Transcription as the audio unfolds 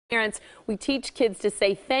Parents, we teach kids to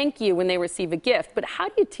say thank you when they receive a gift, but how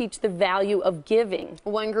do you teach the value of giving?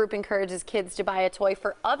 One group encourages kids to buy a toy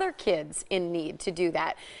for other kids in need to do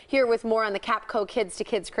that. Here with more on the Kapco Kids to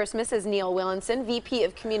Kids Christmas is Neil Willinson, VP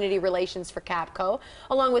of Community Relations for Kapco,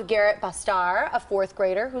 along with Garrett Bastar, a 4th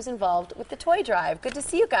grader who's involved with the toy drive. Good to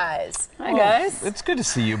see you guys. Hi, guys. It's good to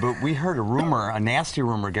see you, but we heard a rumor, a nasty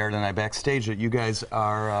rumor, Garrett and I backstage, that you guys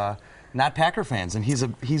are not Packer fans, and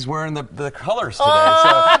he's wearing the colors today.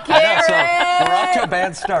 Oh, so we're off to a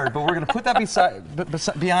bad start, but we're going to put that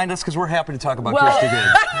behind us because we're happy to talk about Kids to Kids.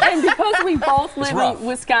 And because we both live in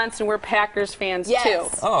Wisconsin, we're Packers fans too.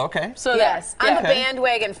 Oh, okay. So yes, I'm a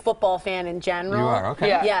bandwagon football fan in general. You are, okay.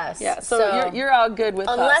 Yeah. Yes. Yeah. So you're all good with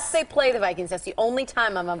us. Unless they play the Vikings, that's the only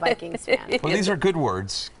time I'm a Vikings fan. Well, these are good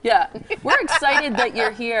words. Yeah, we're excited that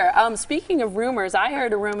you're here. Speaking of rumors, I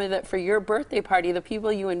heard a rumor that for your birthday party, the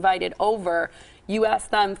people you invited over, you asked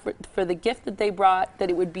them for the gift that they brought that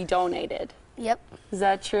it would be donated. Yep. Is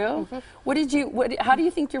that true? Mm-hmm. How do you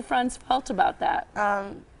think your friends felt about that?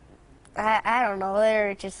 I don't know.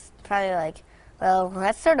 They're just probably like, well,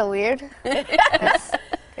 that's sort of weird.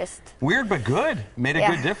 Just weird but good. Made a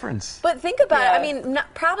good difference. But think about it. I mean,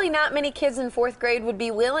 probably not many kids in 4th grade would be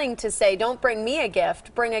willing to say, don't bring me a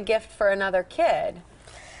gift, bring a gift for another kid.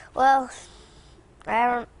 Well,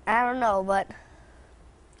 I don't know, but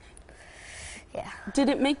yeah. Did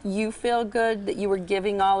it make you feel good that you were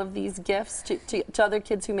giving all of these gifts to other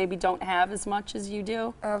kids who maybe don't have as much as you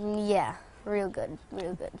do? Yeah. Real good,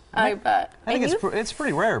 real good. I bet. I think it's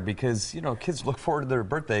pretty rare because, you know, kids look forward to their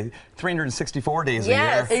birthday 364 days a year.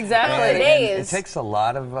 Yes, exactly. And it takes a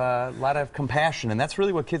lot of compassion, and that's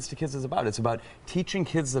really what Kids to Kids is about. It's about teaching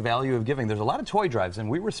kids the value of giving. There's a lot of toy drives, and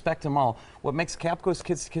we respect them all. What makes Kapco's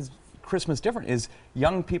Kids to Kids Christmas different is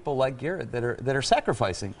young people like Garrett that are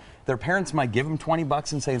sacrificing. Their parents might give them 20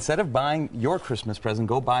 bucks and say, instead of buying your Christmas present,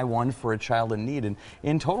 go buy one for a child in need. And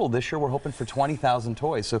in total this year we're hoping for 20,000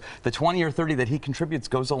 toys. So the 20 or 30 that he contributes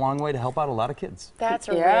goes a long way to help out a lot of kids. That's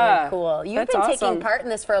really cool. You've been taking part in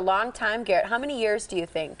this for a long time, Garrett. How many years do you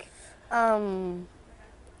think? Probably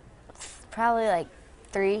like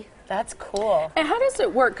 3. That's cool. And how does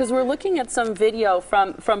it work? Because we're looking at some video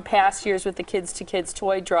from past years with the Kids to Kids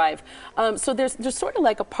toy drive. So there's sort of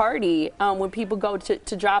like a party when people go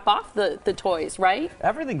to drop off the toys, right?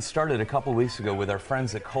 Everything started a couple weeks ago with our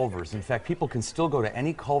friends at Culver's. In fact, people can still go to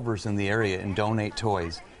any Culver's in the area and donate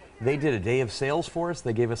toys. They did a day of sales for us.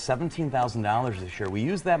 They gave us $17,000 this year. We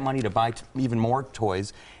used that money to buy even more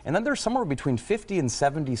toys. And then there's somewhere between 50 and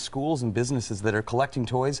 70 schools and businesses that are collecting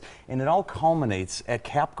toys. And it all culminates at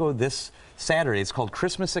Kapco this Saturday. It's called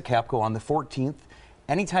Christmas at Kapco on the 14th,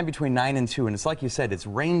 anytime between 9 and 2. And it's like you said, it's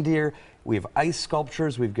reindeer. We have ice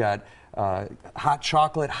sculptures. We've got hot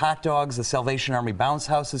chocolate, hot dogs, the Salvation Army bounce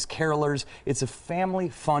houses, carolers. It's a family,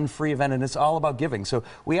 fun, free event, and it's all about giving. So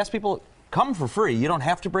we ask people, come for free. You don't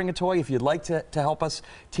have to bring a toy. If you'd like to help us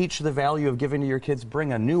teach the value of giving to your kids,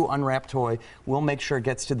 bring a new unwrapped toy. We'll make sure it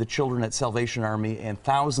gets to the children at Salvation Army, and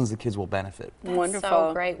thousands of kids will benefit. That's wonderful.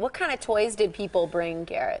 So great. What kind of toys did people bring,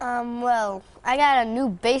 Garrett? Well, I got a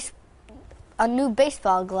new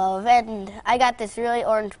baseball glove, and I got this really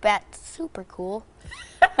orange bat. Super cool.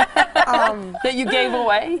 That you gave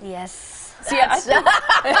away? Yes. See, it's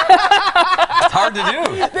hard to do.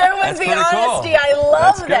 There was the honesty. Cool. I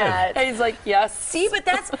love that. And he's like, yes. See, but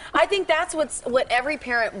I think that's what every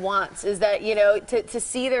parent wants, is that, you know, to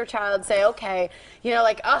see their child say, okay, you know,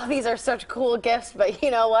 like, oh, these are such cool gifts, but you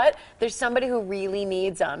know what? There's somebody who really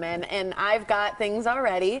needs them, and I've got things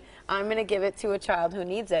already. I'm going to give it to a child who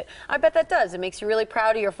needs it. I bet that does. It makes you really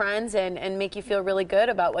proud of your friends and make you feel really good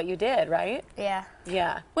about what you did, right? Yeah.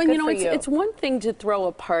 Yeah. Well, you know, it's one thing to throw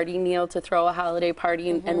a party, Neil, to throw a holiday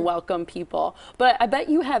party and welcome people. But I bet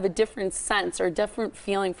you have a different sense or different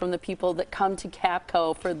feeling from the people that come to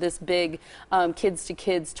Kapco for this big Kids to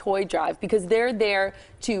Kids toy drive, because they're there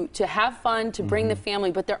to have fun, to bring the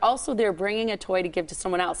family, but they're also there bringing a toy to give to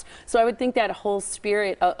someone else. So I would think that whole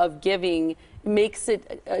spirit of giving makes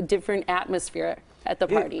it a different atmosphere at the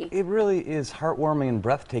party. It really is heartwarming and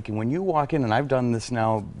breathtaking. When you walk in, and I've done this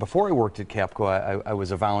now, before I worked at Kapco, I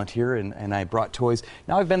was a volunteer and I brought toys.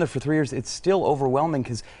 Now I've been there for 3 years. It's still overwhelming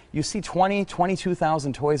because you see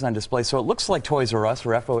 22,000 toys on display. So it looks like Toys R Us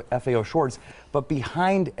or FAO Schwartz, but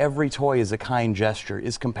behind every toy is a kind gesture,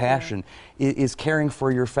 is compassion, is caring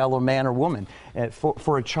for your fellow man or woman,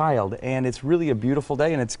 for a child. And it's really a beautiful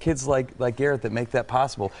day, and it's kids like Garrett that make that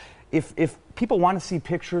possible. If people want to see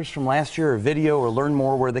pictures from last year or video or learn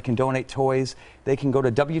more where they can donate toys, they can go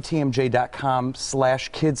to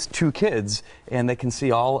WTMJ.com/kids2kids and they can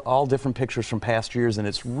see all different pictures from past years, and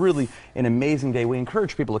it's really an amazing day. We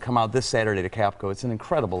encourage people to come out this Saturday to Kapco. It's an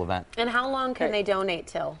incredible event. And how long can they donate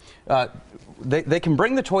till? They can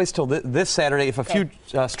bring the toys till this Saturday. If a few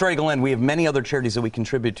straggle in, we have many other charities that we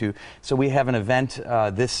contribute to. So we have an event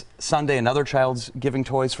this Sunday. Another child's giving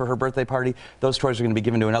toys for her birthday party. Those toys are going to be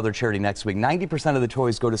given to another charity next week. 90% of the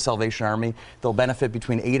toys go to Salvation Army. They'll benefit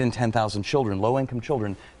between 8,000 and 10,000 children, low-income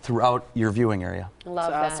children, throughout your viewing area.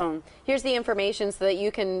 Love that. Awesome. Here's the information so that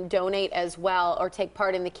you can donate as well or take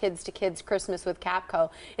part in the Kids to Kids Christmas with Kapco.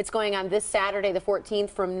 It's going on this Saturday, the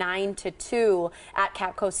 14th, from 9 to 2 at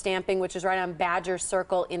Kapco Stamping, which is right on Badger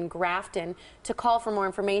Circle in Grafton. To call for more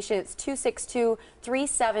information, it's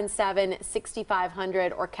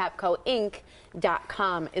 262-377-6500 or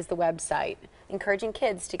KapcoInc.com is the website. Encouraging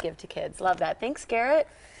kids to give to kids. Love that. Thanks, Garrett.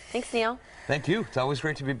 Thanks, Neil. Thank you. It's always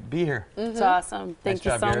great to be here. It's awesome. Thank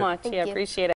you job, so Garrett. much. Thank Yeah, you. appreciate it.